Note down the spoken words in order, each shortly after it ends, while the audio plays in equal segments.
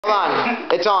Hold on.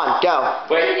 It's on. Go.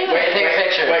 Wait, take a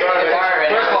picture.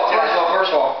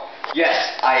 First of all, yes,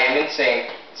 I am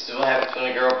insane. Still happens when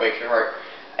a girl breaks your heart.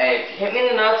 And if you hit me in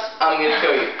the nuts, I'm gonna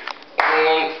kill you.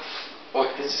 And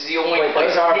look, this is the only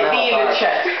place. Hit me in the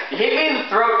chest. You hit me in the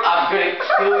throat, I'm gonna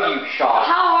kill you, Sean.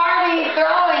 How hard are you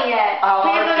throwing it? How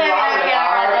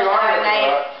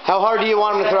hard do you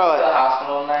want him to throw it? To the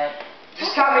hospital night.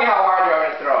 Just tell me how hard you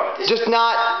want to throw it. Just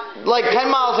not like 10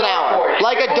 miles an hour.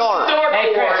 Like a dart.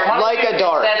 Hey, Chris, like a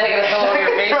dart. Instead of taking a pillow over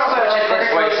your face, push it this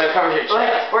way so it covers your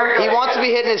chest. He wants to be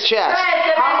hitting his chest.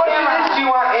 How much of this do you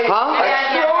want in? Huh?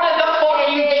 Throw it in the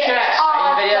fucking chest. Are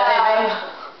you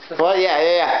videotaping? Well,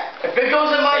 yeah. If it goes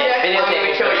in my neck, I'm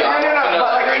gonna kill you. No,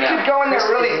 but like, it could go in there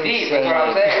really deep, that's what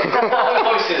I'm saying.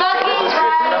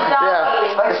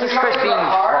 This is Chris being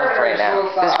drunk right now.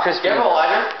 This is Chris being Give him a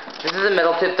lighter. This is a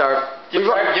middle tip dart. Do you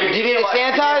need it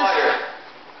sanitized?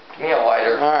 Give me a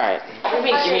lighter. Alright. What do you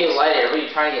mean, give me a lighter? What are you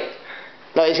trying to get?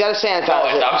 No, he's got to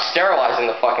sanitize it. I'm sterilizing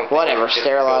the fucking thing. Whatever,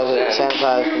 sterilize it,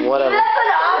 sanitize it, whatever. That's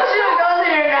an option that goes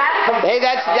in your mouth. Hey,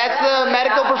 that's the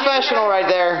medical professional right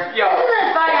there. Yo.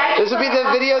 This will be the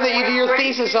video that you do your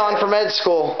thesis on for med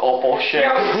school. Oh, bullshit.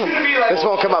 This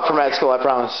won't come up for med school, I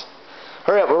promise.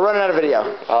 Hurry up, we're running out of video.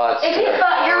 Oh, that's If you're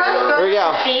really Here we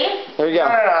go. Here we go.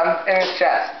 No, I'm in his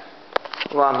chest.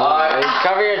 Hold on.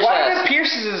 Cover your What if chest. it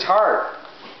pierces his heart?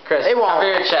 Chris, It won't. cover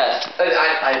your chest.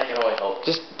 I can only hope.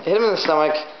 Just hit him in the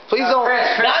stomach. Please don't. Chris,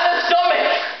 Not in the stomach!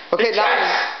 Okay, The now.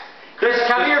 chest. Chris,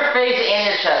 cover your face and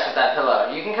your chest with that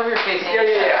pillow. You can cover your face and your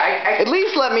chest. At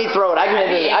least let me throw it. I can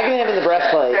hit him in the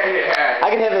breastplate. I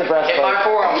can hit him in the breastplate. Hit my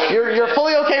forearm. You're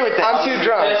fully okay with this. I'm too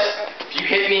drunk. If you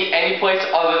hit me any place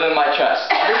other than my chest.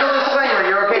 Here's a disclaimer.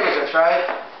 You're okay with this, right?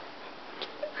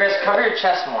 Chris, cover your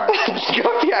chest more.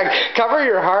 Yeah, cover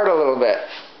your heart a little bit.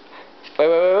 Wait.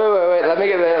 Let me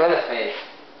get that. Face.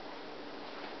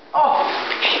 Oh!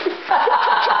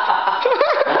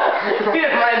 You hit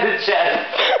right in the chest.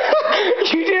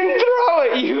 You didn't throw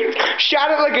it. You shot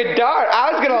it like a dart.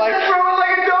 I was gonna like. Throw it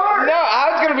like a dart. No,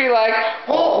 I was gonna be like,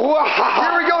 wow.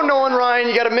 Here we go, Nolan Ryan.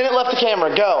 You got a minute left to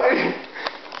camera. Go.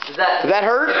 Does that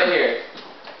hurt? Right here.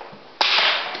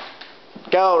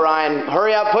 Go, Ryan.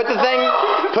 Hurry up. Put the thing.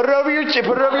 Put it over your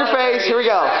face. Here we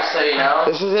go. So you know.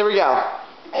 Here we go.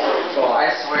 I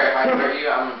swear, if I hurt you,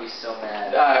 I'm gonna be so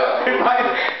mad.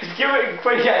 Just give it.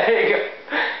 Here you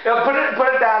go. Put it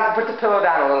down. Put the pillow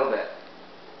down a little bit.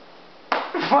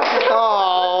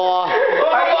 Oh.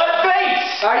 My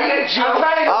face. Are you gonna jump? All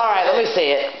right, let me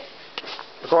see it.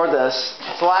 Record this.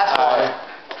 It's the last one.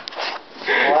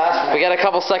 The last one. We got a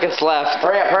couple seconds left.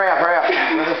 Hurry up.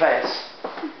 Look at the face.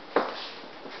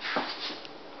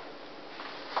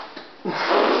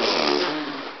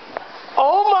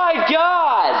 Oh my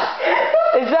God!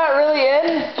 Is that really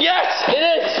in? Yes, it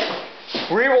is.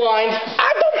 Rewind.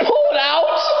 I don't pull it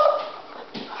out.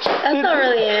 That's not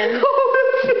really in.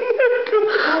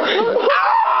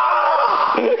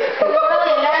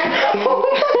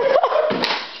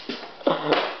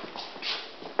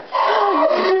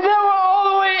 Dude, that went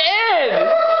all the way in.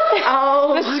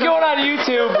 Oh. This is going on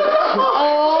YouTube.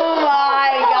 Oh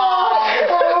my God.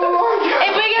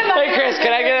 If we get Hey Chris,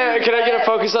 can I get a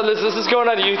focus on this? This is going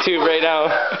on YouTube right now.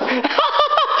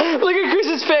 Look at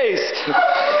Chris's face.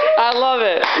 I love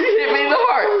it. You hit me in the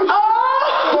heart.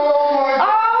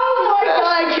 Oh my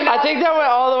God. I think that went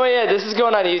all the way in. This is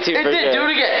going on YouTube. It did. Do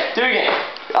it again.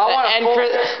 And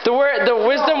Chris, the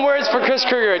wisdom words for Chris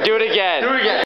Kruger. Do it again. Do it again.